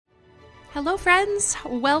Hello, friends.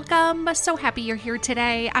 Welcome. So happy you're here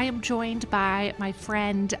today. I am joined by my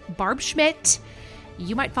friend Barb Schmidt.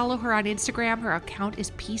 You might follow her on Instagram. Her account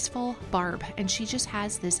is Peaceful Barb, and she just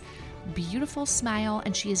has this beautiful smile,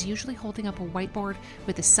 and she is usually holding up a whiteboard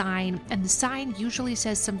with a sign, and the sign usually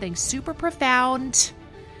says something super profound,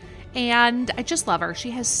 and I just love her.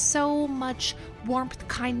 She has so much warmth,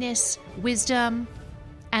 kindness, wisdom,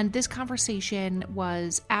 and this conversation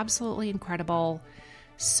was absolutely incredible.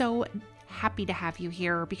 So happy to have you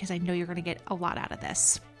here because I know you're going to get a lot out of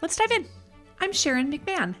this. Let's dive in. I'm Sharon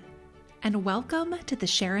McMahon, and welcome to the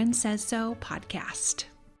Sharon Says So podcast.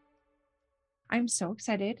 I'm so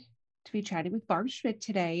excited to be chatting with Barb Schmidt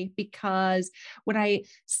today because when I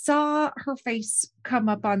saw her face come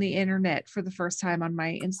up on the internet for the first time on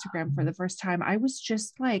my Instagram for the first time, I was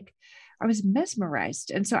just like, I was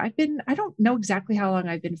mesmerized. And so I don't know exactly how long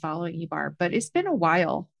I've been following you, Barb, but it's been a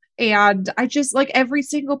while. And I just like every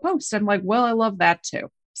single post, I'm like, well, I love that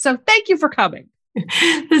too. So thank you for coming.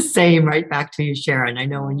 The same, right back to you, Sharon. I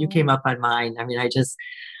know when you came up on mine,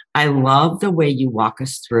 I love the way you walk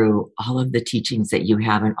us through all of the teachings that you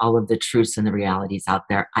have and all of the truths and the realities out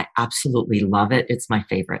there. I absolutely love it. It's my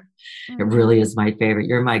favorite. It really is my favorite.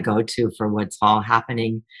 You're my go-to for what's all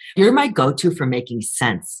happening. You're my go-to for making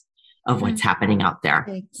sense of what's happening out there.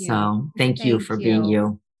 Thank you. So thank you for being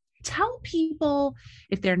you. Tell people,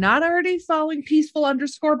 if they're not already following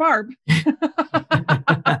Peaceful_Barb,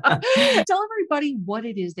 tell everybody what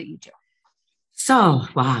it is that you do. So,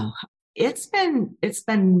 wow. It's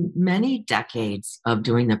been many decades of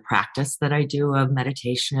doing the practice that I do of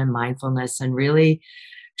meditation and mindfulness and really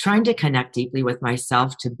trying to connect deeply with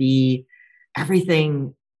myself to be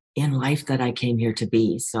everything in life that I came here to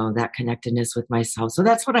be. So that connectedness with myself. So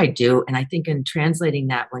that's what I do. And I think in translating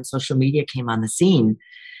that, when social media came on the scene,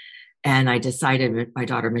 and I decided, my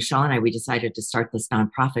daughter Michelle and we decided to start this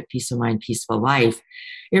nonprofit, Peace of Mind, Peaceful Life.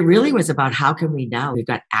 It really was about how can we've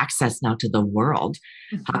got access now to the world.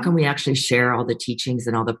 How can we actually share all the teachings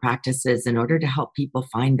and all the practices in order to help people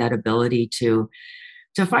find that ability to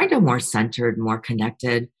find a more centered, more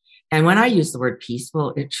connected. And when I use the word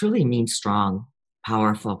peaceful, it truly means strong,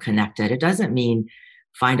 powerful, connected. It doesn't mean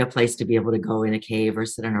find a place to be able to go in a cave or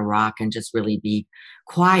sit on a rock and just really be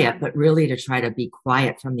quiet, but really to try to be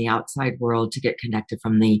quiet from the outside world to get connected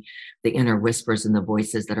from the inner whispers and the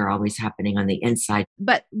voices that are always happening on the inside.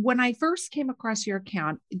 But when I first came across your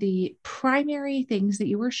account, the primary things that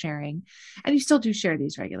you were sharing, and you still do share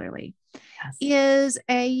these regularly, is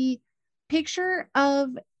a picture of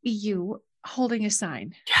you holding a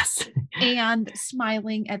sign. Yes. And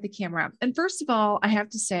smiling at the camera. And first of all, I have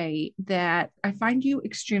to say that I find you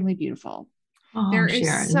extremely beautiful. There is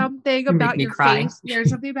Sharon, something about your face. There's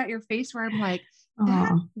something about your face where I'm like,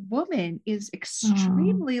 that woman is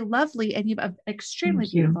extremely lovely, and you have an extremely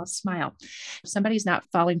beautiful smile. If somebody's not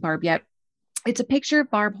following Barb yet, it's a picture of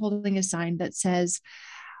Barb holding a sign that says,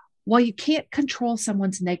 while you can't control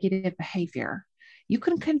someone's negative behavior, you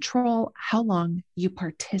can control how long you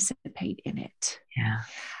participate in it. Yeah.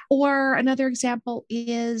 Or another example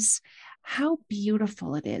is how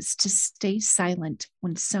beautiful it is to stay silent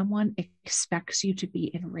when someone expects you to be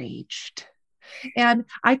enraged. And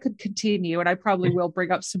I could continue, and I probably will bring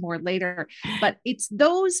up some more later, but it's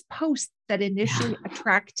those posts that initially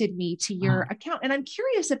attracted me to your account. And I'm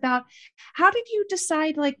curious about, how did you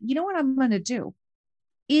decide, like, you know what I'm going to do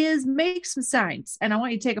is make some signs, and I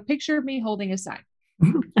want you to take a picture of me holding a sign.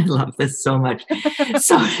 I love this so much.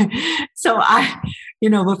 So I,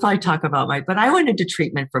 we'll probably talk about but I went into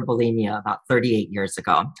treatment for bulimia about 38 years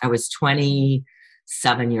ago. I was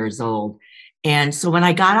 27 years old. And so when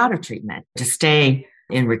I got out of treatment to stay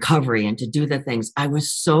in recovery and to do the things, I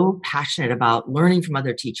was so passionate about learning from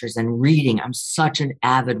other teachers and reading. I'm such an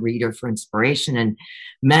avid reader for inspiration and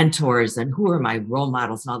mentors and who are my role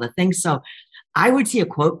models and all the things. So I would see a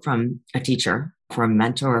quote from a teacher, from a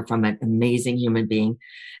mentor, or from an amazing human being,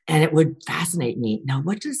 and it would fascinate me. Now,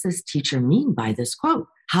 what does this teacher mean by this quote?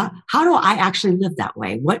 How do I actually live that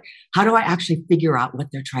way? How do I actually figure out what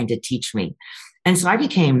they're trying to teach me? And so I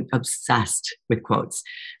became obsessed with quotes.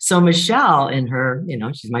 So Michelle, in her,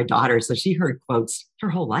 she's my daughter, so she heard quotes her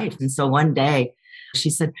whole life. And so one day she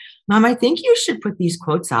said, Mom, I think you should put these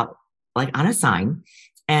quotes out like on a sign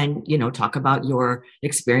and, talk about your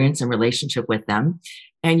experience and relationship with them.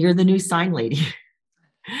 And you're the new sign lady.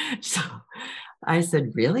 So I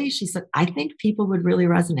said, really? She said, I think people would really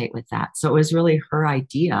resonate with that. So it was really her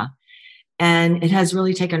idea. And it has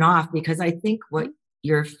really taken off because I think what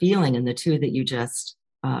you're feeling in the two that you just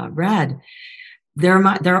read,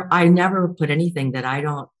 I never put anything that I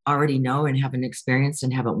don't already know and haven't experienced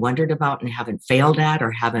and haven't wondered about and haven't failed at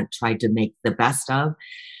or haven't tried to make the best of.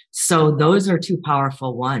 So those are two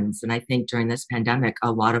powerful ones. And I think during this pandemic,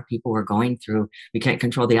 a lot of people were going through, we can't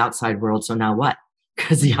control the outside world. So now what?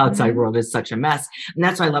 Because the outside world is such a mess. And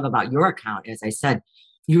that's what I love about your account. As I said,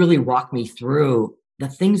 you really walk me through the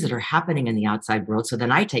things that are happening in the outside world. So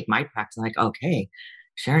then I take my practice like, okay,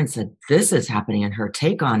 Sharon said, this is happening and her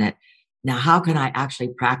take on it. Now, how can I actually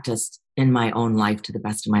practice in my own life to the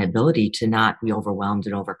best of my ability to not be overwhelmed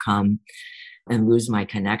and overcome and lose my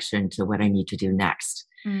connection to what I need to do next?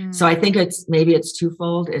 So I think it's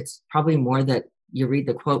twofold. It's probably more that you read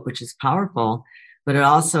the quote, which is powerful, but it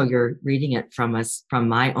also you're reading it from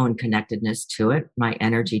my own connectedness to it. My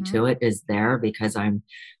energy to it is there because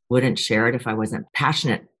wouldn't share it if I wasn't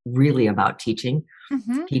passionate really about teaching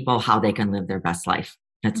people how they can live their best life.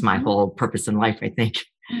 That's my whole purpose in life, I think.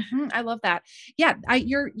 I love that. Yeah,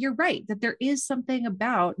 you're right that there is something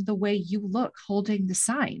about the way you look holding the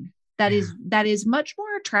sign that is much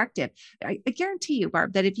more attractive. I guarantee you,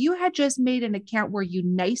 Barb, that if you had just made an account where you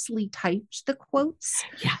nicely typed the quotes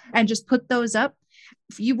and just put those up,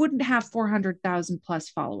 you wouldn't have 400,000 plus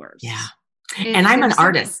followers. Yeah. And I'm an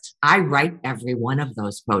artist. I write every one of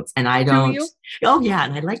those quotes and I don't, oh yeah.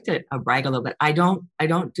 And I like to brag a little bit. I don't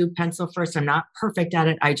do pencil first. I'm not perfect at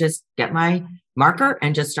it. I just get my marker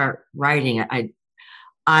and just start writing it.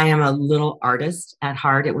 I am a little artist at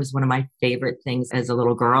heart. It was one of my favorite things as a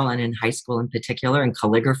little girl and in high school in particular, and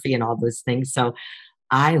calligraphy and all those things. So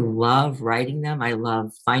I love writing them. I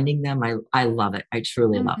love finding them. I love it. I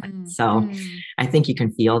truly love it. So I think you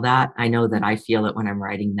can feel that. I know that I feel it when I'm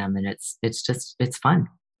writing them, and it's fun.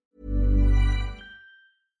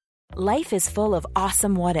 Life is full of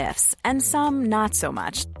awesome what ifs and some not so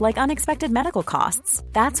much, like unexpected medical costs.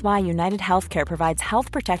 That's why United Healthcare provides Health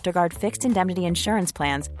Protector Guard fixed indemnity insurance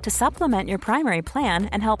plans to supplement your primary plan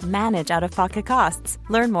and help manage out-of-pocket costs.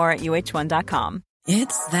 Learn more at uh1.com.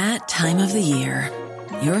 It's that time of the year.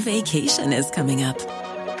 Your vacation is coming up.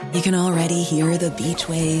 You can already hear the beach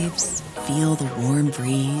waves, feel the warm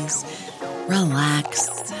breeze,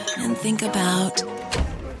 relax, and think about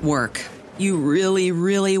work. You really,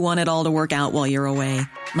 really want it all to work out while you're away.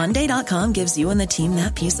 Monday.com gives you and the team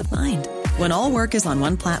that peace of mind. When all work is on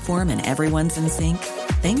one platform and everyone's in sync,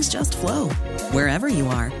 things just flow. Wherever you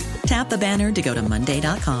are, tap the banner to go to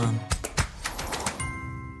Monday.com.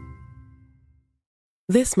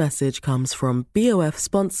 This message comes from BOF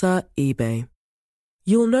sponsor eBay.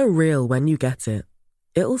 You'll know real when you get it.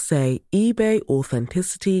 It'll say eBay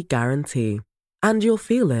Authenticity Guarantee. And you'll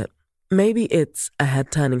feel it. Maybe it's a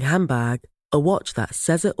head-turning handbag, a watch that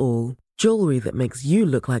says it all, jewelry that makes you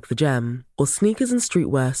look like the gem, or sneakers and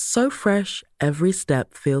streetwear so fresh every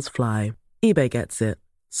step feels fly. eBay gets it.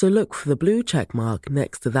 So look for the blue check mark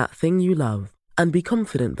next to that thing you love. And be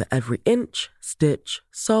confident that every inch, stitch,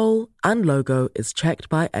 sole, and logo is checked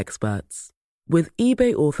by experts. With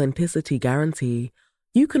eBay Authenticity Guarantee,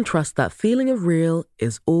 you can trust that feeling of real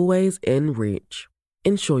is always in reach.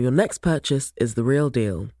 Ensure your next purchase is the real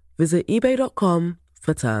deal. Visit ebay.com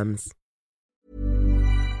for terms.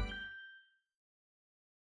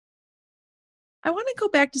 I want to go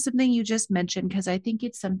back to something you just mentioned because I think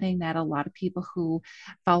it's something that a lot of people who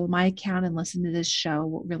follow my account and listen to this show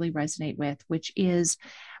will really resonate with, which is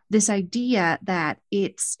this idea that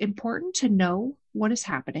it's important to know what is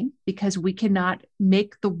happening because we cannot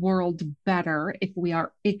make the world better if we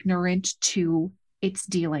are ignorant to its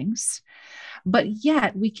dealings. But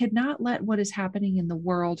yet we cannot let what is happening in the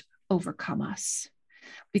world overcome us.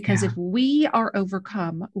 Because if we are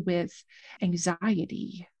overcome with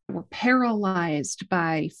anxiety, we're paralyzed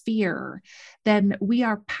by fear, then we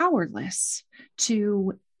are powerless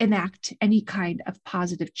to enact any kind of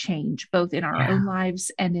positive change, both in our own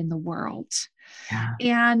lives and in the world.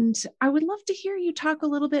 And I would love to hear you talk a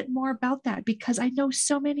little bit more about that, because I know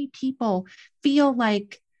so many people feel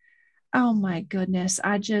like, oh my goodness,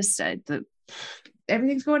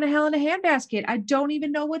 everything's going to hell in a handbasket. I don't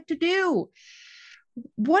even know what to do.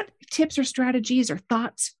 What tips or strategies or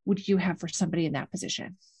thoughts would you have for somebody in that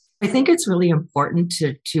position? I think it's really important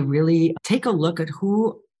to really take a look at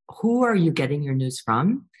who are you getting your news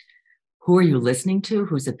from? Who are you listening to?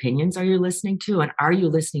 Whose opinions are you listening to? And are you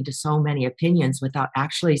listening to so many opinions without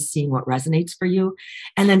actually seeing what resonates for you?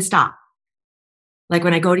 And then stop. Like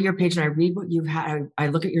when I go to your page and I read what you've had, I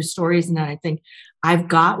look at your stories and then I think, I've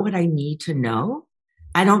got what I need to know.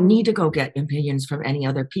 I don't need to go get opinions from any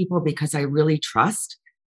other people because I really trust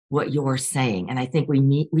what you're saying. And I think we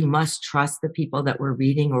must trust the people that we're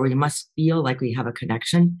reading, or we must feel like we have a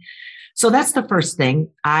connection. So that's the first thing.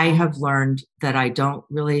 I have learned that I don't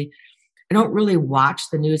really watch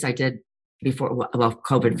the news. I did before, well,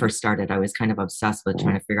 COVID first started. I was kind of obsessed with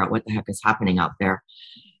trying to figure out what the heck is happening out there.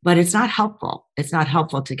 but it's not helpful. It's not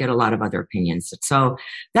helpful to get a lot of other opinions. So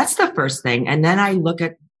that's the first thing. And then I look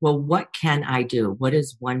at, well, what can I do? What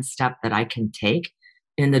is one step that I can take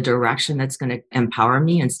in the direction that's going to empower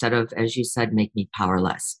me instead of, as you said, make me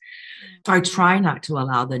powerless? So I try not to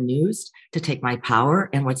allow the news to take my power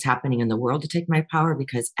and what's happening in the world to take my power,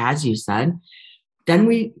 because as you said, then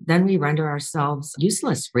we render ourselves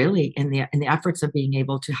useless, really, in the efforts of being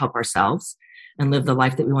able to help ourselves and live the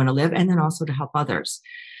life that we want to live, and then also to help others.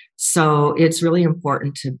 So it's really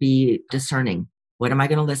important to be discerning. What am I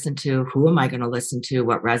going to listen to? Who am I going to listen to?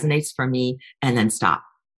 What resonates for me? And then stop.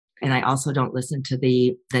 And I also don't listen to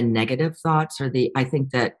the negative thoughts I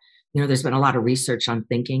think that, there's been a lot of research on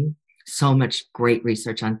thinking, so much great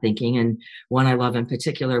research on thinking. And one I love in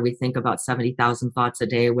particular, we think about 70,000 thoughts a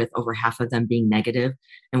day, with over half of them being negative,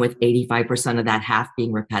 and with 85% of that half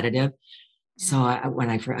being repetitive. So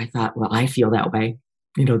I thought, well, I feel that way.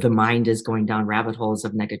 The mind is going down rabbit holes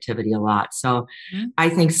of negativity a lot. So I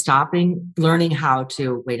think stopping, learning how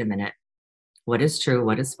to, wait a minute, what is true?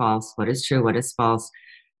 What is false? What is true? What is false?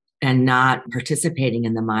 And not participating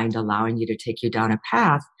in the mind, allowing you to take you down a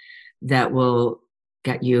path that will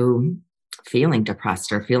get you feeling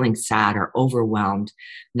depressed or feeling sad or overwhelmed.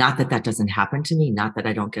 Not that that doesn't happen to me, not that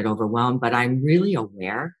I don't get overwhelmed, but I'm really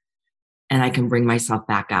aware and I can bring myself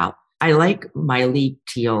back out. I like Miley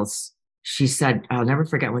Teal's. She said, I'll never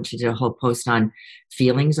forget when she did a whole post on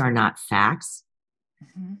feelings are not facts.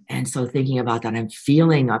 Mm-hmm. And so thinking about that, I'm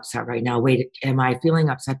feeling upset right now. Wait, am I feeling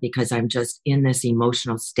upset because I'm just in this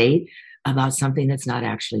emotional state about something that's not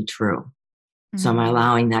actually true? Mm-hmm. So am I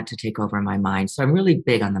allowing that to take over my mind? So I'm really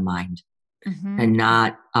big on the mind and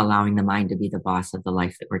not allowing the mind to be the boss of the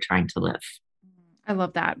life that we're trying to live. I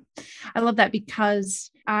love that. I love that because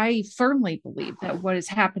I firmly believe that what is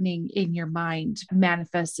happening in your mind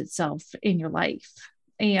manifests itself in your life.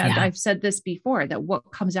 And I've said this before, that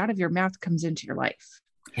what comes out of your mouth comes into your life.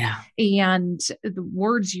 Yeah. And the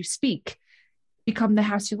words you speak become the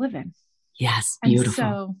house you live in. Yes. Beautiful.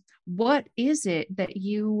 And so what is it that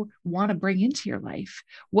you want to bring into your life?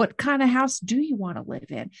 What kind of house do you want to live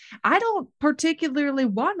in? I don't particularly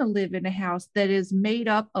want to live in a house that is made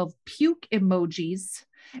up of puke emojis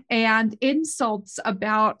and insults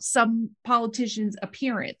about some politician's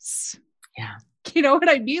appearance. Yeah. You know what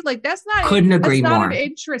I mean? Like couldn't agree more. Not of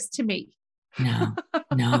interest to me. No.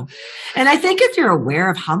 And I think if you're aware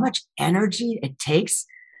of how much energy it takes,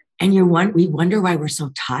 and we wonder why we're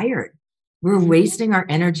so tired. We're wasting our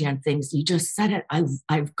energy on things. You just said it. I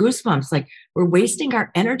have goosebumps. Like, we're wasting our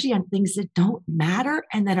energy on things that don't matter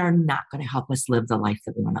and that are not going to help us live the life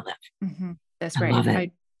that we want to live. Mm-hmm. That's right.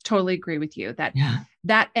 I totally agree with you that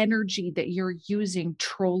that energy that you're using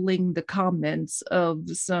trolling the comments of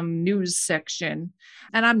some news section.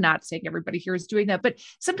 And I'm not saying everybody here is doing that, but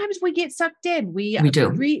sometimes we get sucked in. We do.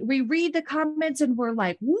 We read the comments and we're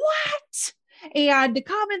like, what? And the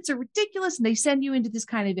comments are ridiculous, and they send you into this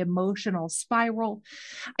kind of emotional spiral.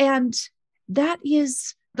 And that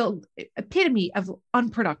is the epitome of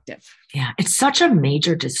unproductive. Yeah, it's such a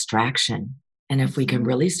major distraction. And if we can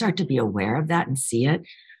really start to be aware of that and see it,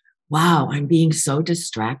 wow, I'm being so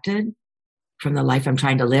distracted from the life I'm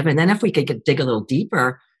trying to live. And then if we could dig a little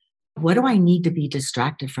deeper, what do I need to be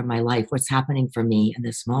distracted from my life? What's happening for me in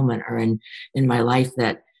this moment or in my life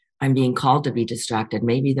that I'm being called to be distracted?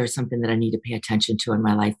 Maybe there's something that I need to pay attention to in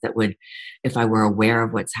my life that would, if I were aware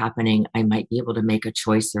of what's happening, I might be able to make a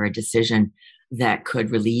choice or a decision that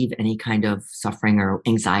could relieve any kind of suffering or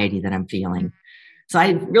anxiety that I'm feeling. So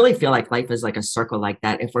I really feel like life is like a circle like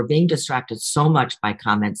that. If we're being distracted so much by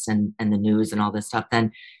comments and the news and all this stuff,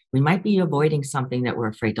 then we might be avoiding something that we're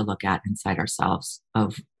afraid to look at inside ourselves.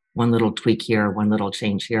 Of one little tweak here, one little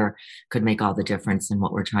change here could make all the difference in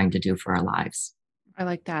what we're trying to do for our lives. I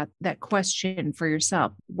like that question for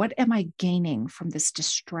yourself. What am I gaining from this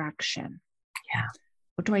distraction? Yeah.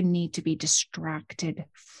 What do I need to be distracted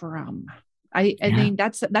from? I mean,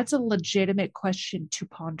 that's a legitimate question to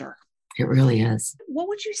ponder. It really is. What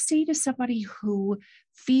would you say to somebody who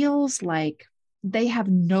feels like they have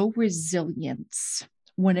no resilience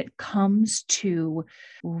when it comes to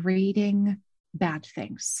reading bad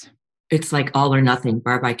things? It's like all or nothing,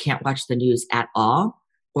 Barb. I can't watch the news at all,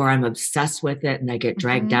 or I'm obsessed with it and I get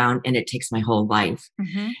dragged down and it takes my whole life.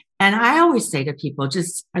 And I always say to people,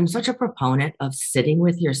 I'm such a proponent of sitting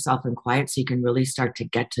with yourself in quiet so you can really start to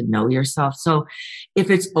get to know yourself. So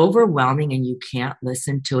if it's overwhelming and you can't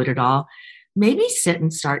listen to it at all, maybe sit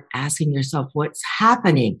and start asking yourself what's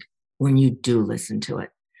happening when you do listen to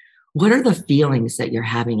it. What are the feelings that you're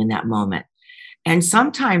having in that moment? And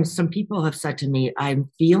sometimes some people have said to me,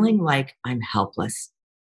 I'm feeling like I'm helpless.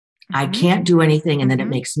 I can't do anything. And then it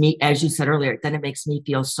makes me, as you said earlier, then it makes me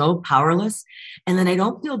feel so powerless. And then I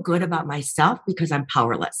don't feel good about myself because I'm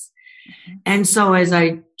powerless. And so as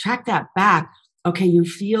I track that back, okay, you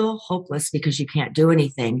feel hopeless because you can't do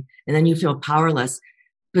anything. And then you feel powerless.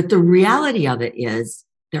 But the reality of it is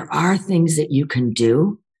there are things that you can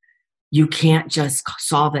do. You can't just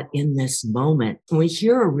solve it in this moment. When we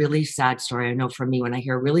hear a really sad story, I know for me, when I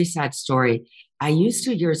hear a really sad story, I used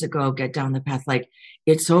to years ago get down the path like,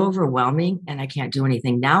 it's so overwhelming and I can't do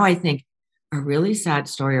anything. Now I think a really sad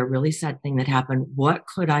story, a really sad thing that happened, what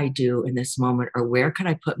could I do in this moment? Or where could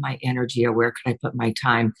I put my energy? Or where could I put my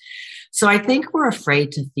time? So I think we're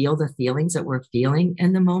afraid to feel the feelings that we're feeling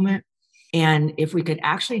in the moment. And if we could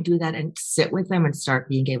actually do that and sit with them and start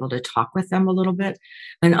being able to talk with them a little bit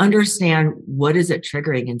and understand what is it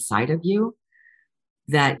triggering inside of you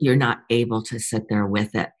that you're not able to sit there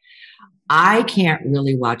with it. I can't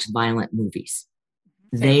really watch violent movies.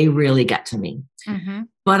 They really get to me.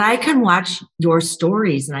 But I can watch your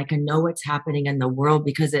stories and I can know what's happening in the world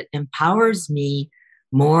because it empowers me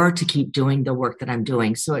more to keep doing the work that I'm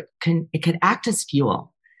doing. So it can act as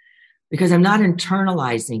fuel because I'm not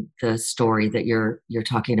internalizing the story that you're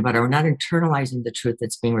talking about, or not internalizing the truth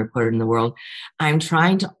that's being reported in the world. I'm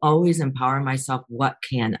trying to always empower myself. What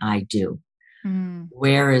can I do?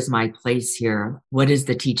 Where is my place here? What is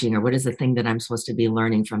the teaching, or what is the thing that I'm supposed to be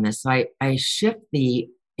learning from this? So I shift the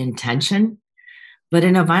intention, but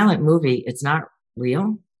in a violent movie, it's not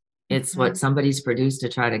real. It's what somebody's produced to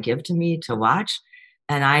try to give to me to watch.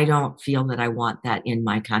 And I don't feel that I want that in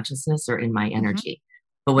my consciousness or in my energy.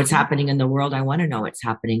 But what's happening in the world, I want to know what's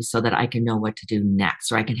happening so that I can know what to do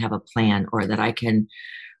next, or I can have a plan, or that I can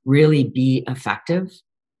really be effective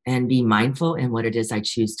and be mindful in what it is I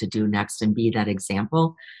choose to do next, and be that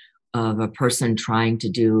example of a person trying to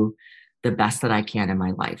do the best that I can in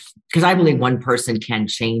my life. Because I believe one person can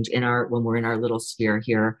change when we're in our little sphere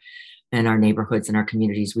here in our neighborhoods and our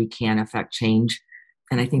communities, we can affect change.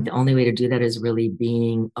 And I think the only way to do that is really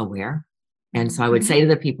being aware. And so I would say to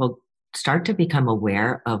the people, start to become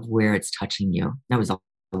aware of where it's touching you. That was a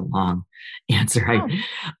long answer.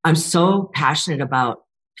 I'm so passionate about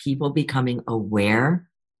people becoming aware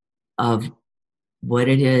of what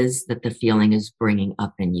it is that the feeling is bringing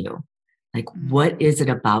up in you. Like, what is it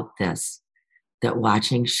about this that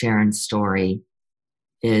watching Sharon's story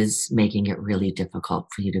is making it really difficult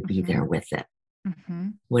for you to be there with it?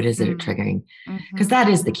 What is it triggering? Because that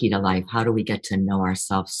is the key to life. How do we get to know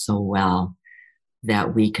ourselves so well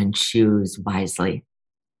that we can choose wisely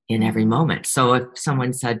in every moment? So if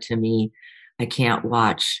someone said to me, I can't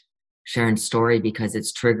watch Sharon's story because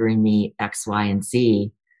it's triggering me X, Y, and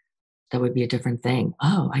Z, that would be a different thing.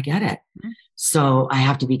 Oh, I get it. So I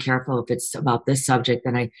have to be careful if it's about this subject,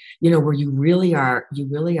 then where you really are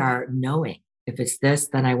knowing if it's this,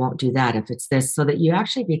 then I won't do that. If it's this, so that you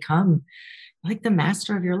actually become like the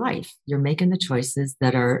master of your life. You're making the choices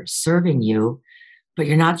that are serving you, but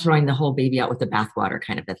you're not throwing the whole baby out with the bathwater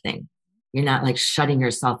kind of a thing. You're not like shutting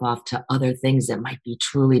yourself off to other things that might be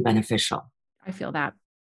truly beneficial. I feel that.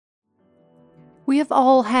 We have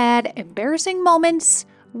all had embarrassing moments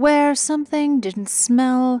where something didn't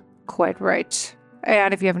smell quite right.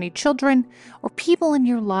 And if you have any children or people in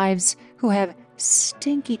your lives who have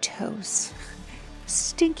stinky toes,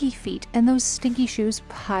 stinky feet, and those stinky shoes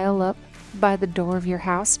pile up by the door of your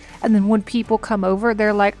house, and then when people come over,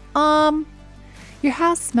 they're like, your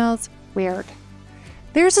house smells weird.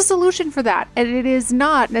 There's a solution for that, and it is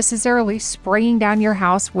not necessarily spraying down your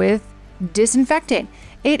house with disinfectant.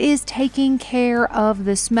 It is taking care of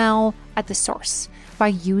the smell at the source by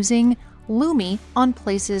using Lume on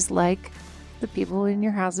places like the people in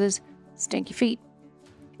your house's stinky feet.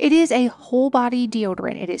 It is a whole body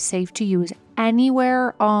deodorant. It is safe to use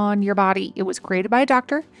anywhere on your body. It was created by a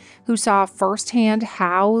doctor who saw firsthand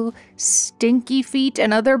how stinky feet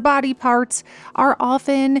and other body parts are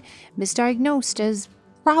often misdiagnosed as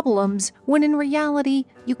problems, when in reality,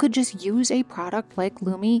 you could just use a product like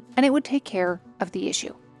Lume and it would take care of the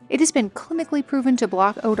issue. It has been clinically proven to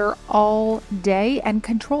block odor all day and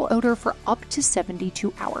control odor for up to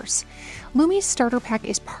 72 hours. Lume's starter pack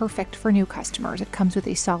is perfect for new customers. It comes with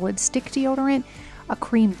a solid stick deodorant, a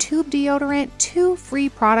cream tube deodorant, 2 free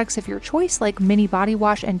products of your choice like mini body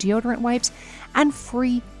wash and deodorant wipes, and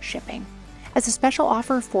free shipping. As a special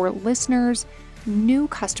offer for listeners, new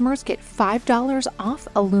customers get $5 off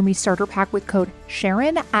a Lume starter pack with code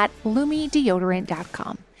Sharon at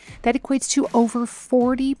LumeDeodorant.com. That equates to over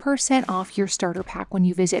 40% off your starter pack when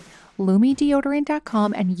you visit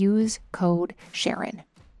LumeDeodorant.com and use code Sharon.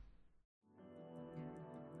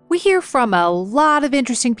 We hear from a lot of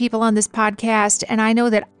interesting people on this podcast, and I know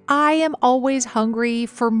that I am always hungry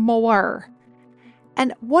for more.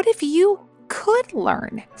 And what if you could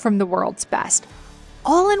learn from the world's best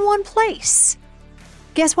all in one place?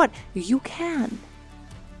 Guess what? You can.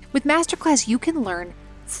 With Masterclass, you can learn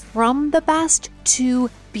from the best to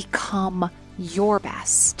become your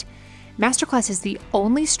best. Masterclass is the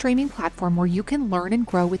only streaming platform where you can learn and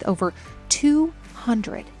grow with over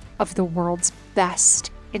 200 of the world's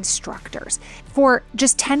best instructors. For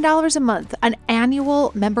just $10 a month, an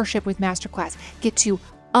annual membership with Masterclass gets you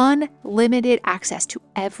unlimited access to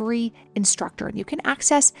every instructor. And you can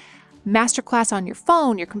access Masterclass on your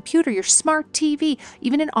phone, your computer, your smart TV,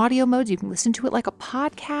 even in audio modes. You can listen to it like a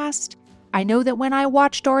podcast. I know that when I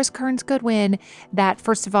watch Doris Kearns Goodwin, that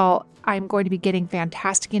first of all, I'm going to be getting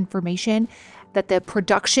fantastic information, that the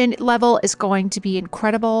production level is going to be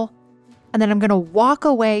incredible, and then I'm going to walk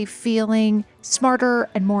away feeling smarter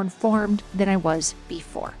and more informed than I was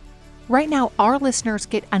before. Right now, our listeners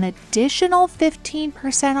get an additional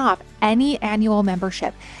 15% off any annual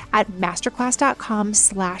membership at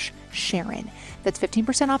masterclass.com/Sharon. That's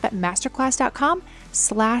 15% off at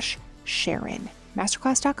masterclass.com/Sharon.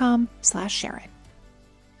 masterclass.com/Sharon.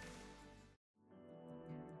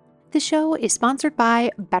 The show is sponsored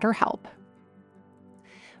by BetterHelp.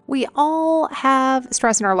 We all have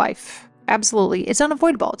stress in our life. Absolutely. It's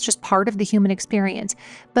unavoidable. It's just part of the human experience.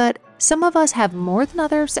 But some of us have more than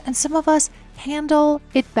others, and some of us handle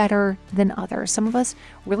it better than others. Some of us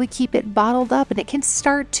really keep it bottled up, and it can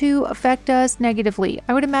start to affect us negatively.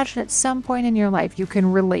 I would imagine at some point in your life you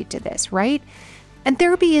can relate to this, right? And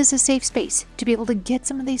therapy is a safe space to be able to get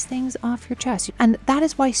some of these things off your chest. And that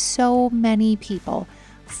is why so many people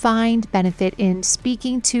find benefit in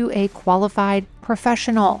speaking to a qualified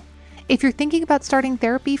professional. If you're thinking about starting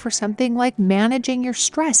therapy for something like managing your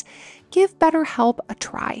stress, give BetterHelp a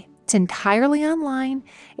try. It's entirely online.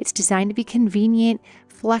 It's designed to be convenient,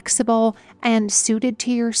 flexible, and suited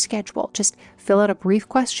to your schedule. Just fill out a brief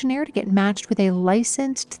questionnaire to get matched with a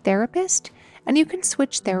licensed therapist, and you can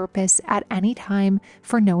switch therapists at any time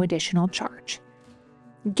for no additional charge.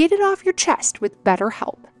 Get it off your chest with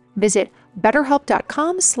BetterHelp. Visit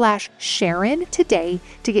BetterHelp.com/Sharon today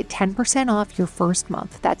to get 10% off your first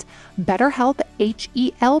month. That's BetterHelp,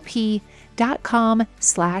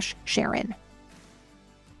 HELP.com/Sharon.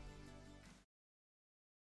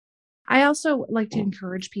 I also like to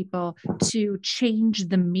encourage people to change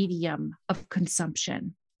the medium of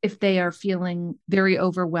consumption if they are feeling very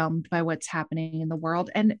overwhelmed by what's happening in the world.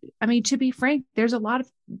 And I mean, to be frank, there's a lot of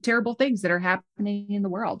terrible things that are happening in the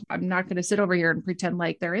world. I'm not going to sit over here and pretend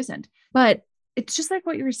like there isn't. But it's just like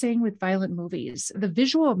what you were saying with violent movies. The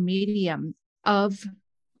visual medium of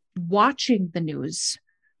watching the news,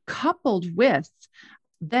 coupled with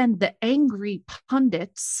then the angry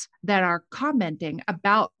pundits that are commenting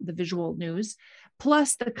about the visual news,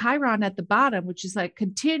 plus the chyron at the bottom, which is like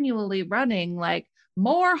continually running like,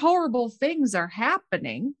 more horrible things are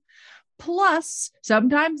happening. Plus,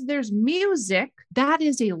 sometimes there's music. That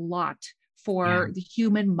is a lot for the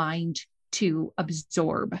human mind to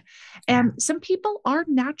absorb. And some people are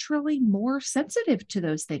naturally more sensitive to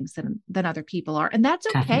those things than other people are. And that's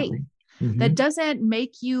okay. Definitely. Mm-hmm. That doesn't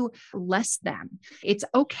make you less than. It's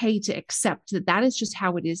okay to accept that that is just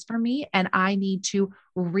how it is for me. And I need to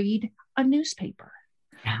read a newspaper.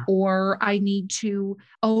 Yeah. Or I need to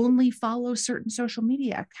only follow certain social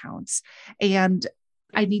media accounts, and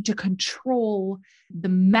I need to control the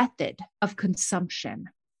method of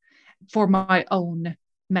consumption for my own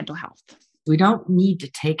mental health. We don't need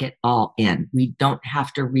to take it all in. We don't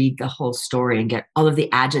have to read the whole story and get all of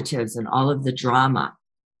the adjectives and all of the drama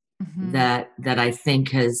that I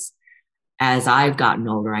think has, as I've gotten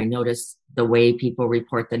older, I notice the way people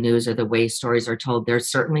report the news or the way stories are told, they're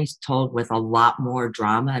certainly told with a lot more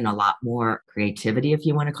drama and a lot more creativity, if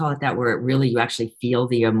you want to call it that, where it really, you actually feel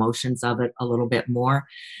the emotions of it a little bit more.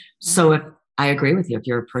 So if I agree with you, if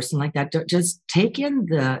you're a person like that, just take in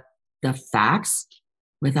the facts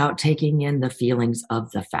without taking in the feelings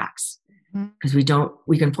of the facts. Because we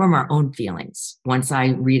can form our own feelings. Once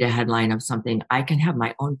I read a headline of something, I can have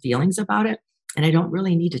my own feelings about it, and I don't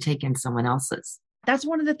really need to take in someone else's. That's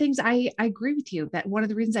one of the things I agree with you, that one of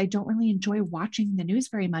the reasons I don't really enjoy watching the news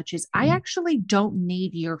very much is I actually don't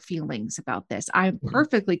need your feelings about this. I'm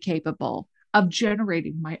perfectly capable of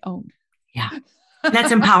generating my own. Yeah.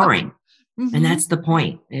 That's empowering. And that's the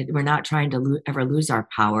point. We're not trying to ever lose our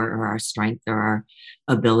power or our strength or our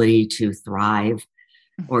ability to thrive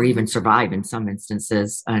or even survive in some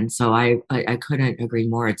instances. And so I couldn't agree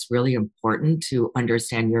more. It's really important to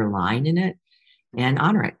understand your line in it and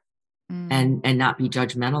honor it. And not be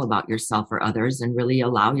judgmental about yourself or others, and really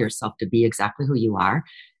allow yourself to be exactly who you are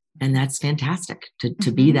And that's fantastic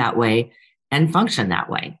to be that way and function that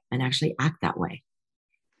way and actually act that way.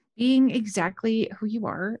 Being exactly who you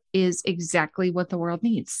are is exactly what the world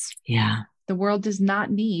needs. Yeah. The world does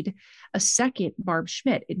not need a second Barb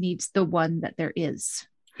Schmidt. It needs the one that there is.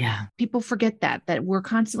 Yeah. People forget that we're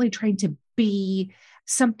constantly trying to be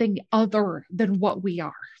something other than what we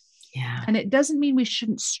are. Yeah. And it doesn't mean we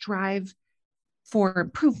shouldn't strive for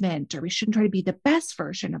improvement or we shouldn't try to be the best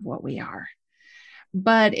version of what we are.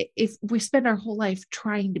 But if we spend our whole life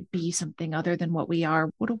trying to be something other than what we are,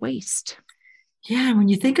 what a waste. Yeah. When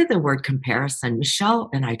you think of the word comparison, Michelle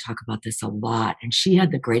and I talk about this a lot. And she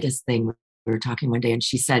had the greatest thing. We were talking one day and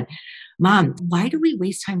she said, Mom, why do we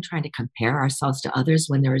waste time trying to compare ourselves to others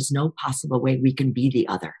when there is no possible way we can be the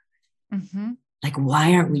other? Mm-hmm. Like,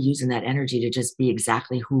 why aren't we using that energy to just be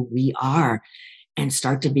exactly who we are and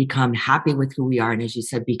start to become happy with who we are? And as you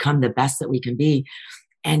said, become the best that we can be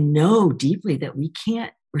and know deeply that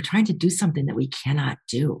we're trying to do something that we cannot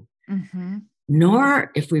do. Mm-hmm.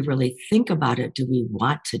 Nor, if we really think about it, do we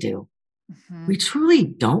want to do. Mm-hmm. We truly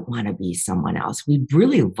don't want to be someone else. We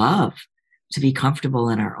really love to be comfortable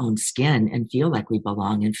in our own skin and feel like we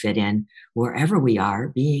belong and fit in wherever we are,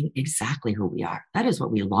 being exactly who we are. That is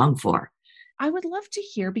what we long for. I would love to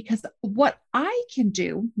hear, because what I can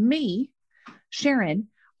do, me, Sharon,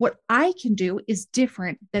 what I can do is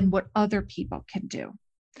different than what other people can do.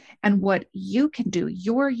 And what you can do,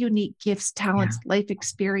 your unique gifts, talents, life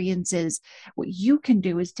experiences, what you can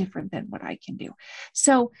do is different than what I can do.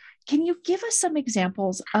 So can you give us some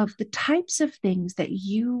examples of the types of things that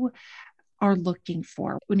you are looking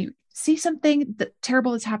for when you see something that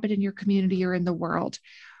terrible has happened in your community or in the world,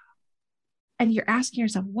 and you're asking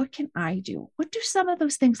yourself, what can I do? What do some of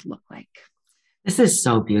those things look like? This is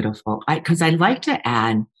so beautiful. Because I like to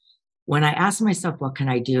add, when I ask myself, what can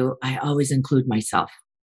I do? I always include myself.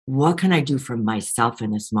 What can I do for myself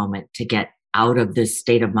in this moment to get out of this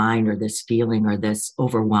state of mind or this feeling or this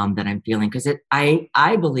overwhelm that I'm feeling? Because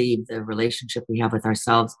I believe the relationship we have with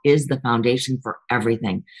ourselves is the foundation for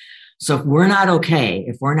everything. So if we're not okay,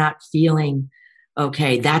 if we're not feeling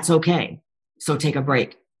okay, that's okay. So take a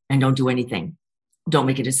break and don't do anything. Don't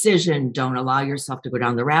make a decision. Don't allow yourself to go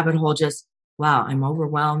down the rabbit hole. Just, wow, I'm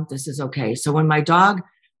overwhelmed. This is okay. So when my dog,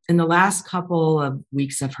 in the last couple of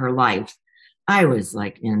weeks of her life, I was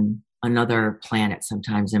like in another planet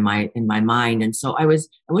sometimes in my mind. And so I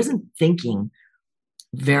wasn't thinking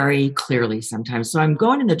very clearly sometimes. So I'm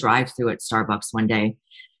going in the drive-thru at Starbucks one day,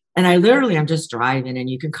 and I'm just driving, and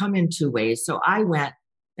you can come in two ways. So I went,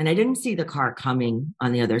 and I didn't see the car coming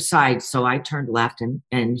on the other side. So I turned left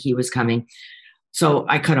and he was coming. So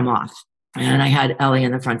I cut him off, and I had Ellie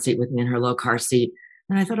in the front seat with me in her low car seat.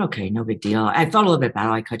 And I thought, okay, no big deal. I felt a little bit bad.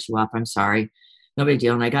 I cut you off. I'm sorry. No big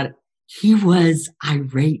deal. And he was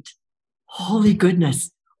irate. Holy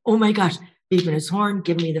goodness. Oh my gosh. Beeping his horn,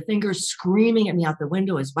 giving me the finger, screaming at me out the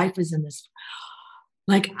window. His wife was in this.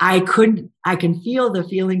 Like I can feel the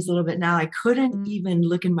feelings a little bit now. I couldn't even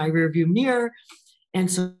look in my rearview mirror.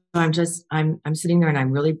 And so I'm sitting there and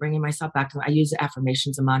I'm really bringing myself back I use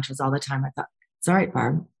affirmations and mantras all the time. I thought, it's all right,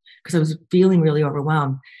 Barb, because I was feeling really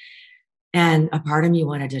overwhelmed. And a part of me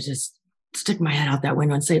wanted to just stick my head out that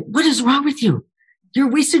window and say, what is wrong with you? You're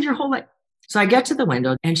wasting your whole life. So I get to the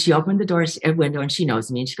window, and she opened the window, and she knows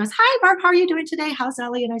me. And she goes, hi, Barb, how are you doing today? How's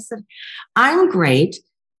Ellie? And I said, I'm great.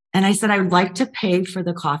 And I said, I would like to pay for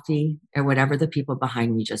the coffee or whatever the people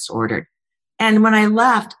behind me just ordered. And when I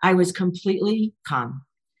left, I was completely calm.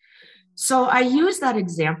 So I use that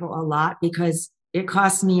example a lot because it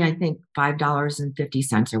cost me, I think,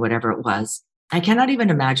 $5.50 or whatever it was. I cannot even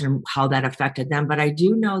imagine how that affected them, but I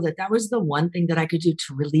do know that was the one thing that I could do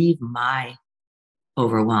to relieve my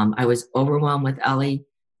overwhelm. I was overwhelmed with Ellie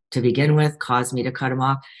to begin with, caused me to cut him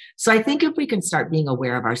off. So I think if we can start being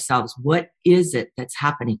aware of ourselves, what is it that's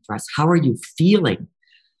happening for us? How are you feeling?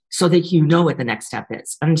 So that you know what the next step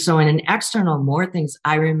is. And so in an external, more things,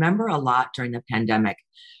 I remember a lot during the pandemic,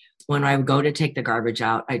 when I would go to take the garbage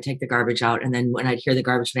out, I'd take the garbage out. And then when I'd hear the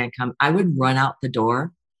garbage man come, I would run out the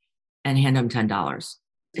door and hand him $10.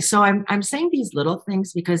 So I'm saying these little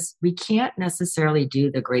things because we can't necessarily do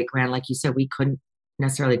the great grand, like you said, we couldn't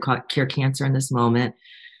necessarily cure cancer in this moment.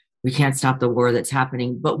 We can't stop the war that's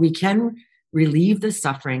happening, but we can relieve the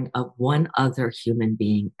suffering of one other human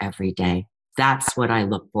being every day. That's what I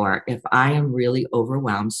look for. If I am really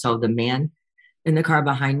overwhelmed. So the man in the car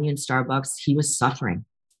behind me in Starbucks, he was suffering.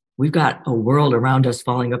 We've got a world around us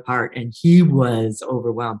falling apart, and he was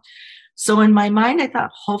overwhelmed. So in my mind, I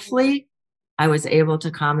thought, hopefully I was able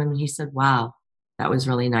to calm him. And he said, wow, that was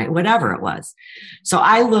really nice, whatever it was. So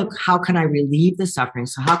I look, how can I relieve the suffering?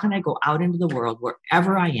 So how can I go out into the world,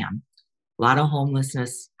 wherever I am, a lot of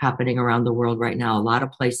homelessness happening around the world right now, a lot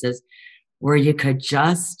of places where you could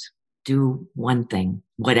just do one thing,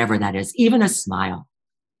 whatever that is, even a smile,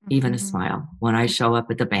 even a smile. When I show up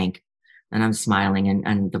at the bank and I'm smiling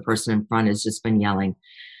and the person in front has just been yelling.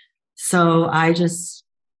 So I just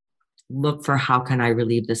look for how can I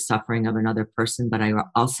relieve the suffering of another person, but I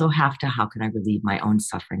also have to, how can I relieve my own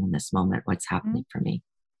suffering in this moment? What's happening for me?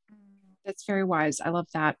 That's very wise. I love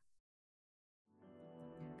that.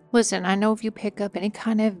 Listen, I know if you pick up any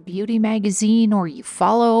kind of beauty magazine or you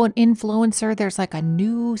follow an influencer, there's like a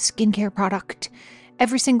new skincare product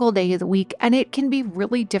every single day of the week, and it can be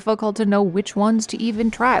really difficult to know which ones to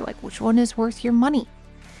even try, like which one is worth your money.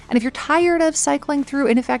 And if you're tired of cycling through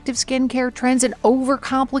ineffective skincare trends and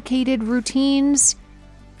overcomplicated routines,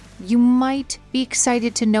 you might be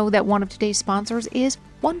excited to know that one of today's sponsors is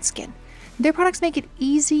OneSkin. Their products make it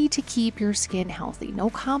easy to keep your skin healthy. No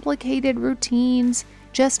complicated routines,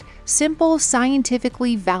 just simple,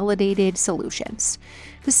 scientifically validated solutions.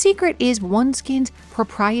 The secret is OneSkin's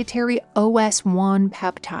proprietary OS1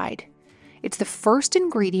 peptide. It's the first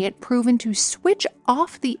ingredient proven to switch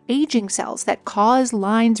off the aging cells that cause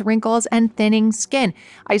lines, wrinkles, and thinning skin.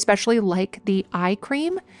 I especially like the eye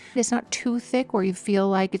cream. It's not too thick where you feel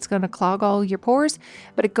like it's going to clog all your pores,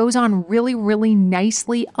 but it goes on really, really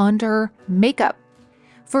nicely under makeup.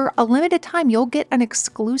 For a limited time, you'll get an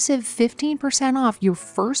exclusive 15% off your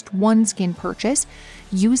first OneSkin purchase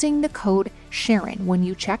using the code Sharon when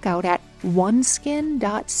you check out at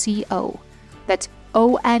oneskin.co. That's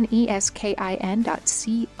oneskin.co.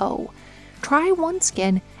 Try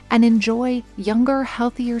OneSkin and enjoy younger,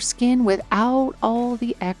 healthier skin without all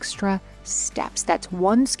the extra steps. That's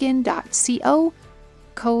oneskin.co,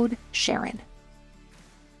 code Sharon.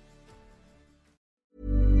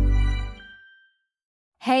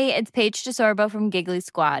 Hey, it's Paige DeSorbo from Giggly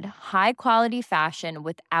Squad. High quality fashion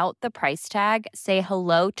without the price tag. Say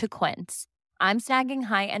hello to Quince. I'm snagging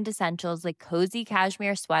high-end essentials like cozy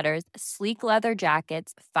cashmere sweaters, sleek leather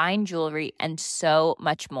jackets, fine jewelry, and so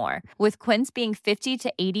much more. With Quince being 50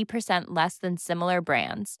 to 80% less than similar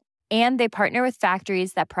brands. And they partner with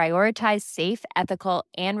factories that prioritize safe, ethical,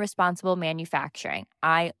 and responsible manufacturing.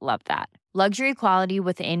 I love that. Luxury quality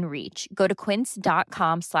within reach. Go to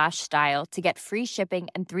quince.com/style to get free shipping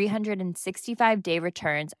and 365-day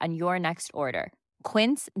returns on your next order.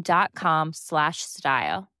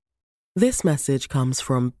 Quince.com/style. This message comes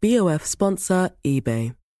from BOF sponsor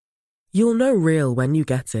eBay. You'll know real when you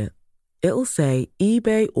get it. It'll say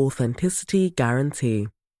eBay Authenticity Guarantee.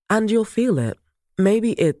 And you'll feel it.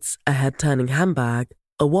 Maybe it's a head-turning handbag,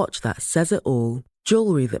 a watch that says it all,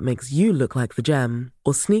 jewelry that makes you look like the gem,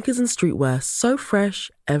 or sneakers and streetwear so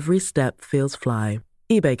fresh every step feels fly.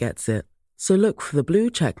 eBay gets it. So look for the blue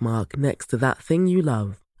check mark next to that thing you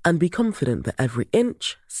love. And be confident that every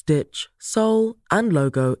inch, stitch, sole, and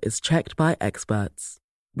logo is checked by experts.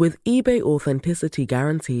 With eBay Authenticity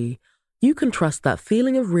Guarantee, you can trust that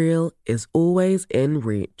feeling of real is always in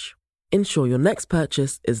reach. Ensure your next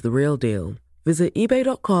purchase is the real deal. Visit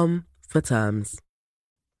eBay.com for terms.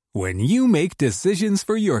 When you make decisions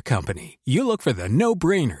for your company, you look for the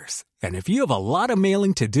no-brainers. And if you have a lot of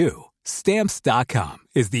mailing to do, Stamps.com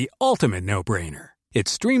is the ultimate no-brainer. It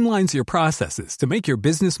streamlines your processes to make your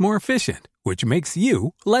business more efficient, which makes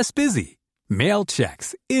you less busy. Mail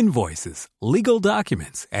checks, invoices, legal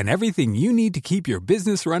documents, and everything you need to keep your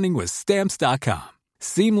business running with Stamps.com.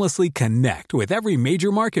 Seamlessly connect with every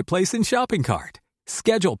major marketplace and shopping cart.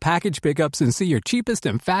 Schedule package pickups and see your cheapest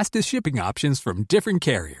and fastest shipping options from different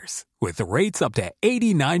carriers. With rates up to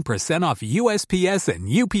 89% off USPS and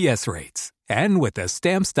UPS rates. And with the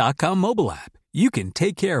Stamps.com mobile app, you can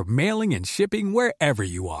take care of mailing and shipping wherever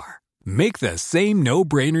you are. Make the same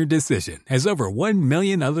no-brainer decision as over 1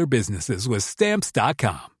 million other businesses with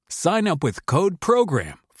Stamps.com. Sign up with code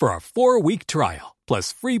PROGRAM for a 4-week trial,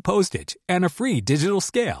 plus free postage and a free digital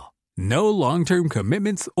scale. No long-term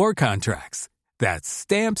commitments or contracts. That's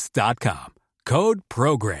Stamps.com. Code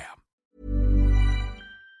PROGRAM.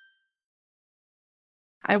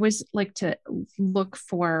 I always like to look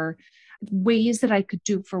for ways that I could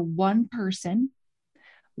do for one person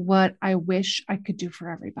what I wish I could do for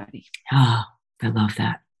everybody. Oh, I love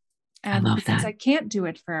that. And I love because that. I can't do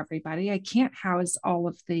it for everybody. I can't house all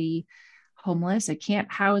of the homeless. I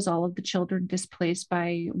can't house all of the children displaced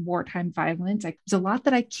by wartime violence. There's a lot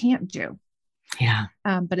that I can't do. Yeah.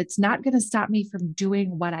 But it's not going to stop me from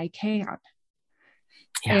doing what I can.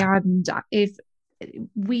 Yeah. And if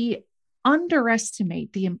we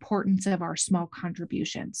underestimate the importance of our small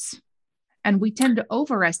contributions, and we tend to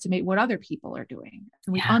overestimate what other people are doing,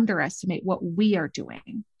 and we underestimate what we are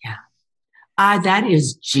doing. Yeah. That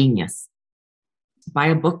is genius. buy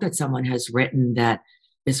a book that someone has written that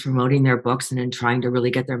is promoting their books and in trying to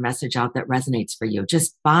really get their message out that resonates for you.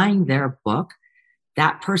 Just buying their book,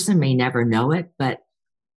 that person may never know it, but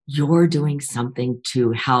you're doing something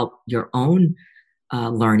to help your own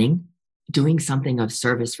learning, doing something of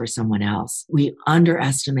service for someone else. We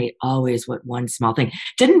underestimate always what one small thing.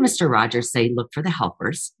 Didn't Mr. Rogers say, look for the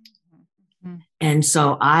helpers? Mm-hmm. And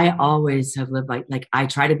so I always have lived like I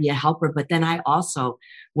try to be a helper, but then I also,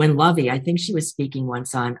 when Lovey, I think she was speaking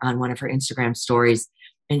once on one of her Instagram stories,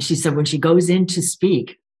 and she said when she goes in to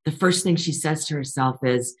speak, the first thing she says to herself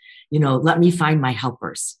is, let me find my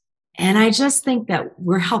helpers. And I just think that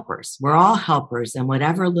we're helpers. We're all helpers in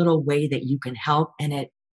whatever little way that you can help. And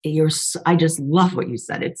I just love what you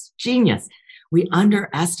said. It's genius. We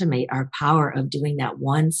underestimate our power of doing that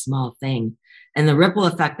one small thing and the ripple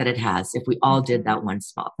effect that it has if we all did that one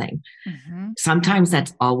small thing. Mm-hmm. Sometimes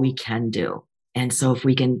that's all we can do. And so if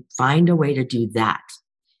we can find a way to do that,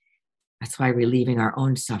 that's why relieving our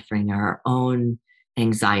own suffering, our own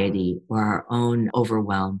anxiety, or our own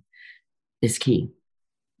overwhelm is key.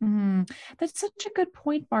 That's such a good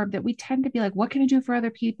point, Barb, that we tend to be like, what can I do for other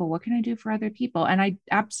people? What can I do for other people? And I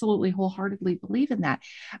absolutely wholeheartedly believe in that.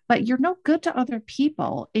 But you're no good to other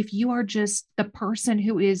people if you are just the person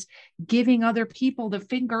who is giving other people the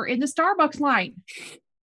finger in the Starbucks line.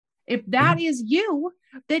 If that is you,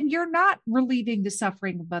 then you're not relieving the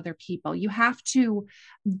suffering of other people. You have to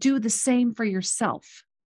do the same for yourself,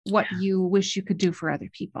 what you wish you could do for other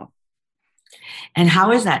people. And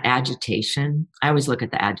how is that agitation? I always look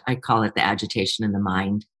at I call it the agitation in the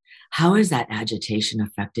mind. How is that agitation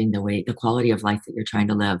affecting the quality of life that you're trying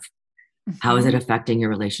to live? Mm-hmm. How is it affecting your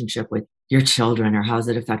relationship with your children? Or how is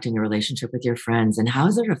it affecting your relationship with your friends? And how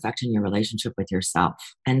is it affecting your relationship with yourself?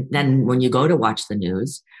 And then when you go to watch the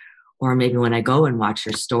news, or maybe when I go and watch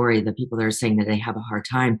your story, the people that are saying that they have a hard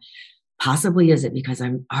time, possibly is it because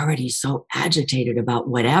I'm already so agitated about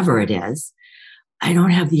whatever it is, I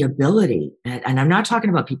don't have the ability. And I'm not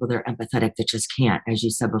talking about people that are empathetic that just can't, as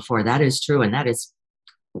you said before, that is true. And that is,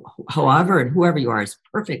 however and whoever you are, is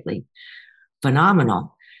perfectly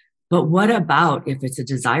phenomenal. But what about if it's a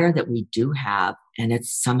desire that we do have and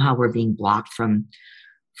it's somehow we're being blocked from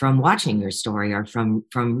watching your story or from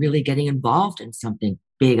really getting involved in something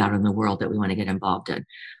big out in the world that we want to get involved in,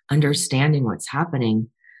 understanding what's happening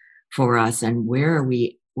for us and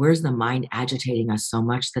where's the mind agitating us so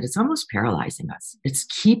much that it's almost paralyzing us. It's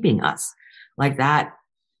keeping us like that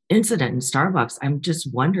incident in Starbucks. I'm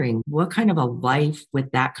just wondering what kind of a life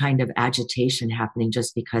with that kind of agitation happening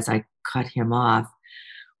just because I cut him off.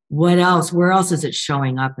 What else? Where else is it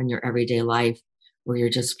showing up in your everyday life where you're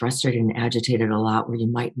just frustrated and agitated a lot, where you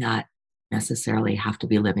might not necessarily have to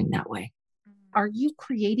be living that way? Are you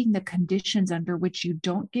creating the conditions under which you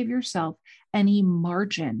don't give yourself any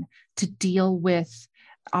margin to deal with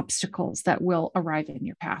obstacles that will arrive in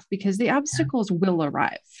your path? Because the obstacles will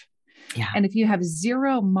arrive. Yeah. And if you have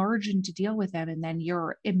zero margin to deal with them, and then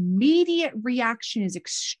your immediate reaction is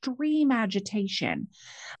extreme agitation,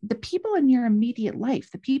 the people in your immediate life,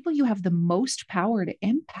 the people you have the most power to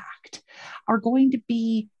impact, are going to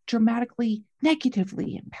be dramatically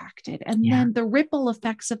negatively impacted. And then the ripple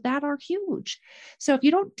effects of that are huge. So if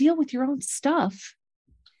you don't deal with your own stuff,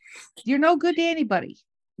 you're no good to anybody.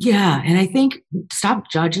 Yeah. And I think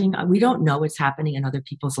stop judging. We don't know what's happening in other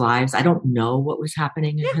people's lives. I don't know what was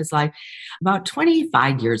happening in his life. About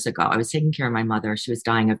 25 years ago, I was taking care of my mother. She was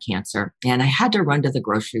dying of cancer and I had to run to the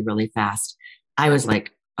grocery really fast. I was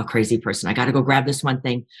like a crazy person. I got to go grab this one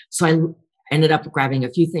thing. So I ended up grabbing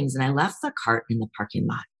a few things and I left the cart in the parking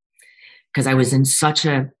lot because I was in such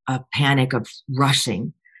a panic of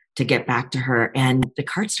rushing to get back to her. And the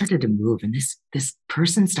cart started to move. And this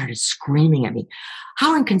person started screaming at me,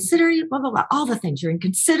 how inconsiderate, blah, blah, blah, all the things. You're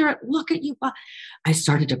inconsiderate. Look at you. I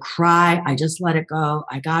started to cry. I just let it go.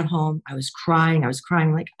 I got home. I was crying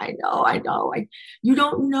like, I know. You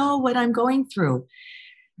don't know what I'm going through.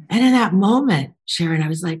 And in that moment, Sharon, I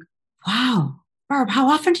was like, wow, Barb, how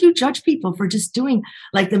often do you judge people for just doing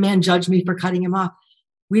like the man judged me for cutting him off?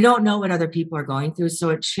 We don't know what other people are going through. So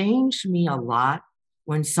it changed me a lot.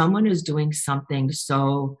 When someone is doing something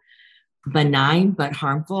so benign but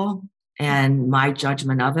harmful and my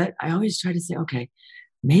judgment of it, I always try to say, okay,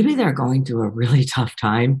 maybe they're going through a really tough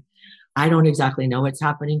time. I don't exactly know what's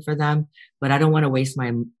happening for them, but I don't want to waste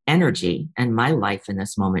my energy and my life in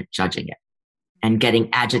this moment judging it and getting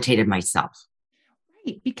agitated myself.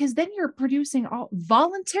 Right, because then you're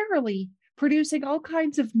voluntarily producing all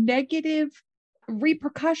kinds of negative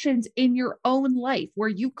repercussions in your own life where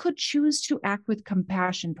you could choose to act with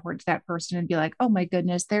compassion towards that person and be like, oh my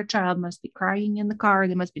goodness, their child must be crying in the car.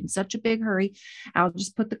 They must be in such a big hurry. I'll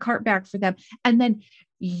just put the cart back for them. And then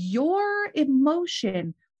your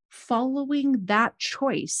emotion following that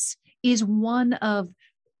choice is one of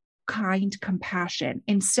kind compassion,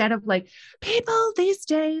 instead of like, people these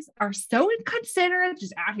days are so inconsiderate,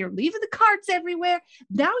 just out here leaving the carts everywhere.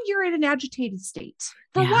 Now you're in an agitated state.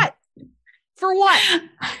 For what? For what?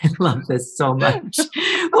 I love this so much.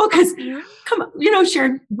 Well, because come on,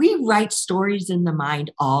 Sharon, we write stories in the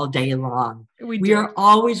mind all day long. We are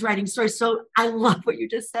always writing stories. So I love what you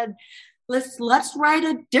just said. Let's write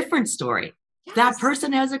a different story. Yes. That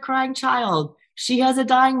person has a crying child. She has a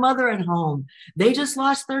dying mother at home. They just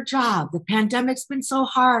lost their job. The pandemic's been so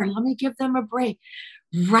hard. Let me give them a break.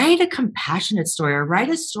 Write a compassionate story, or write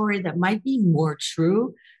a story that might be more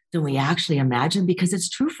true than we actually imagine, because it's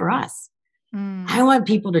true for us. I want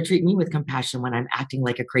people to treat me with compassion when I'm acting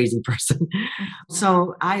like a crazy person.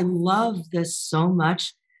 So I love this so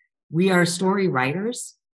much. We are story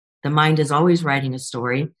writers. The mind is always writing a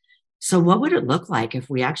story. So what would it look like if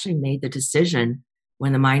we actually made the decision,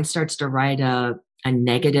 when the mind starts to write a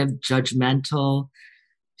negative, judgmental,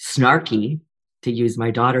 snarky, to use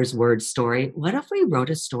my daughter's word, story? What if we wrote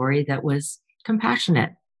a story that was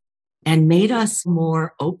compassionate and made us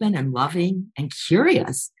more open and loving and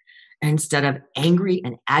curious, instead of angry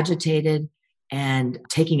and agitated and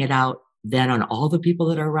taking it out then on all the people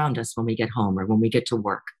that are around us when we get home or when we get to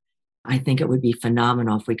work? I think it would be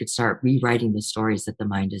phenomenal if we could start rewriting the stories that the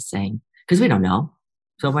mind is saying, because we don't know.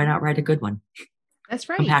 So why not write a good one? That's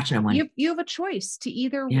right. Compassionate one. You have a choice to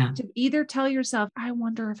either tell yourself, I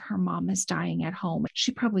wonder if her mom is dying at home.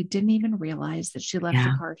 She probably didn't even realize that she left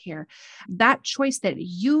the cart here. That choice that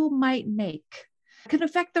you might make can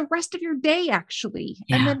affect the rest of your day, actually.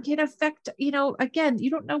 Yeah. And then can affect, again, you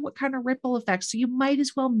don't know what kind of ripple effects. So you might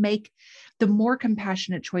as well make the more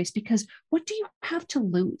compassionate choice, because what do you have to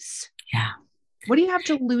lose? Yeah. What do you have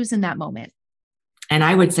to lose in that moment? And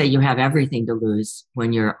I would say you have everything to lose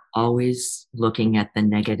when you're always looking at the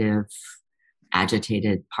negative,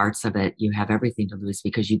 agitated parts of it. You have everything to lose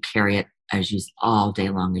because you carry it all day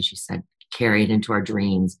long, as you said, carry it into our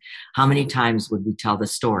dreams. How many times would we tell the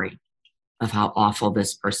story of how awful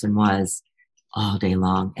this person was all day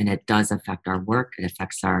long? And it does affect our work. It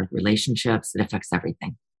affects our relationships. It affects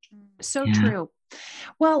everything. So true.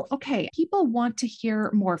 Well, okay. People want to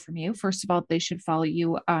hear more from you. First of all, they should follow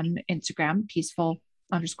you on Instagram,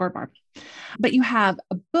 peaceful_Barb. But you have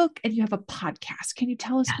a book and you have a podcast. Can you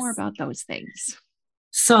tell us more about those things?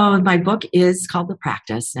 So my book is called The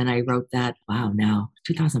Practice, and I wrote that,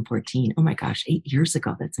 2014. Oh my gosh, 8 years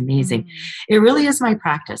ago. That's amazing. It really is my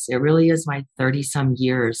practice. It really is my 30-some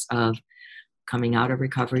years of coming out of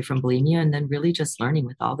recovery from bulimia, and then really just learning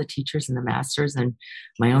with all the teachers and the masters, and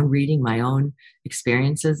my own reading, my own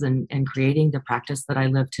experiences, and creating the practice that I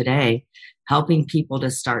live today, helping people to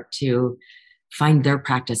start to find their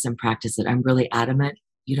practice and practice it. I'm really adamant.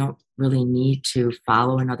 You don't really need to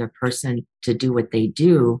follow another person to do what they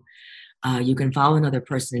do. You can follow another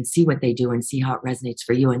person and see what they do and see how it resonates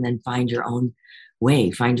for you, and then find your own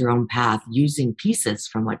way, find your own path, using pieces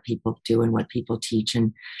from what people do and what people teach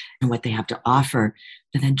and what they have to offer,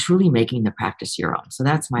 but then truly making the practice your own. So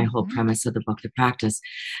that's my whole premise of the book, The Practice.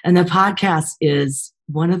 And the podcast is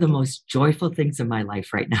one of the most joyful things in my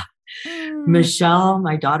life right now. Michelle,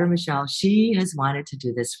 my daughter Michelle, she has wanted to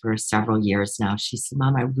do this for several years now. She said,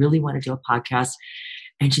 Mom, I really want to do a podcast.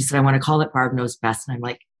 And she said, I want to call it Barb Knows Best. And I'm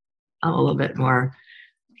like, I'm a little bit more,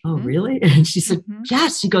 oh, really? And she said,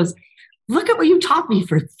 yes. She goes, look at what you taught me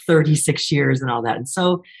for 36 years and all that. And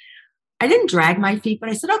so I didn't drag my feet, but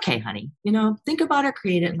I said, okay, honey, think about it,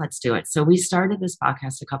 create it, and let's do it. So we started this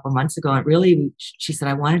podcast a couple months ago. And really, she said,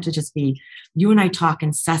 I wanted to just be, you and I talk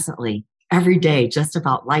incessantly every day just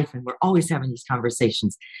about life. And we're always having these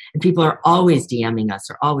conversations. And people are always DMing us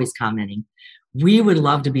or always commenting. We would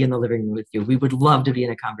love to be in the living room with you. We would love to be in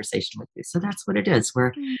a conversation with you. So that's what it is.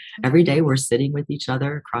 Every day we're sitting with each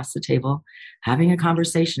other across the table, having a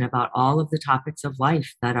conversation about all of the topics of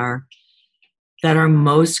life that are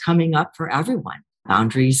most coming up for everyone.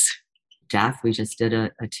 Boundaries, death. We just did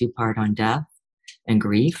a 2-part on death and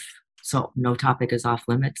grief. So no topic is off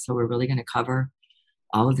limits. So we're really going to cover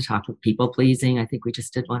all of the topic. People pleasing. I think we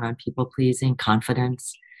just did one on people pleasing,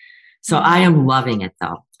 confidence. So I am loving it,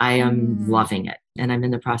 though. I am loving it. And I'm in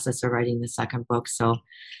the process of writing the second book. So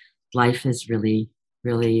life is really,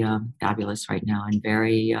 really fabulous right now. I'm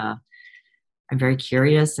very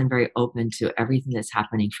curious and very open to everything that's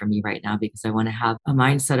happening for me right now, because I want to have a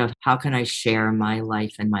mindset of how can I share my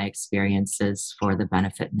life and my experiences for the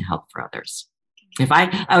benefit and help for others.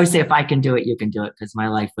 I always say, if I can do it, you can do it, because my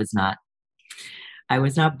life was not, I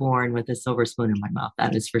was not born with a silver spoon in my mouth.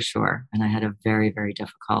 That is for sure. And I had a very, very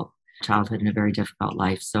difficult childhood and a very difficult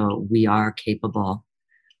life. So we are capable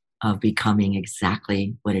of becoming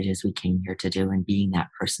exactly what it is we came here to do, and being that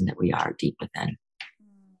person that we are deep within.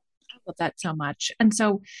 I love that so much. And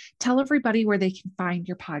so tell everybody where they can find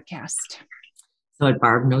your podcast. So at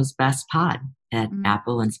Barb Knows Best Pod at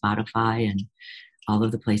Apple and Spotify and all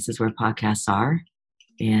of the places where podcasts are.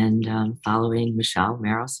 And following Michelle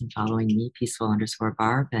Maros and following me,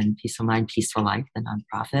 Peaceful_Barb, and Peaceful Mind, Peaceful Life, the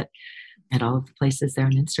nonprofit, at all of the places there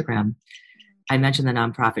on Instagram. I mentioned the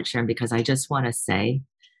nonprofit, Sharon, because I just want to say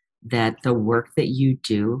that the work that you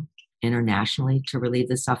do internationally to relieve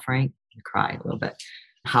the suffering, I cry a little bit,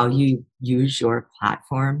 how you use your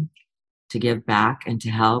platform to give back and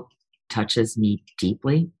to help touches me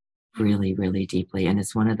deeply, really, really deeply. And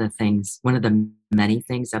it's one of the many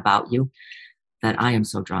things about you that I am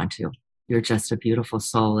so drawn to. You're just a beautiful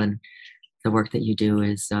soul, and the work that you do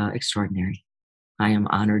is extraordinary. I am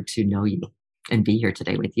honored to know you and be here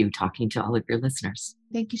today with you, talking to all of your listeners.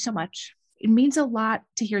 Thank you so much. It means a lot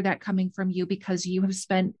to hear that coming from you, because you have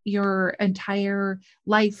spent your entire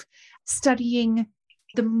life studying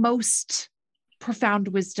the most profound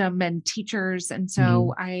wisdom and teachers. And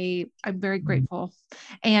so I'm very grateful.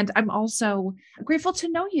 And I'm also grateful to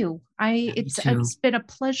know you. It's been a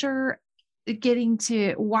pleasure getting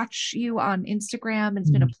to watch you on Instagram. It's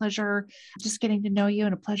been a pleasure just getting to know you,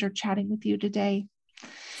 and a pleasure chatting with you today.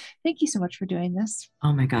 Thank you so much for doing this.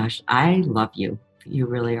 Oh my gosh, I love you. You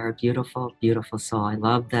really are a beautiful, beautiful soul. I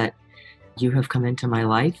love that you have come into my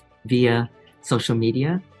life via social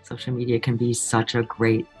media. Social media can be such a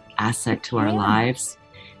great asset to our lives.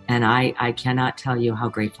 And I cannot tell you how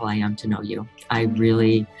grateful I am to know you. I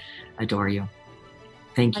really adore you.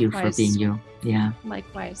 Thank you for being you. Yeah.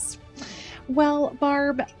 Likewise. Well,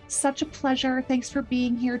 Barb, such a pleasure. Thanks for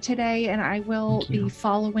being here today. And I will be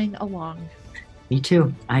following along. Me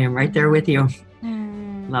too. I am right there with you.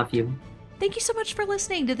 Love you. Thank you so much for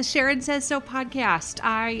listening to the Sharon Says So podcast.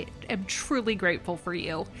 I am truly grateful for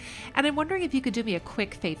you. And I'm wondering if you could do me a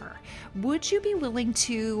quick favor. Would you be willing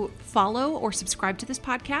to follow or subscribe to this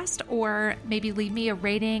podcast, or maybe leave me a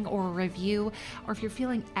rating or a review? Or if you're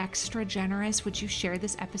feeling extra generous, would you share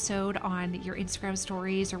this episode on your Instagram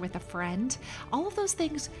stories or with a friend? All of those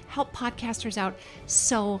things help podcasters out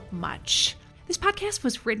so much. This podcast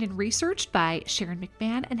was written and researched by Sharon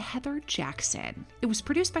McMahon and Heather Jackson. It was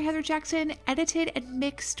produced by Heather Jackson, edited and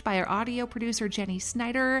mixed by our audio producer, Jenny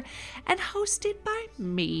Snyder, and hosted by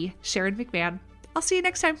me, Sharon McMahon. I'll see you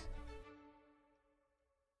next time.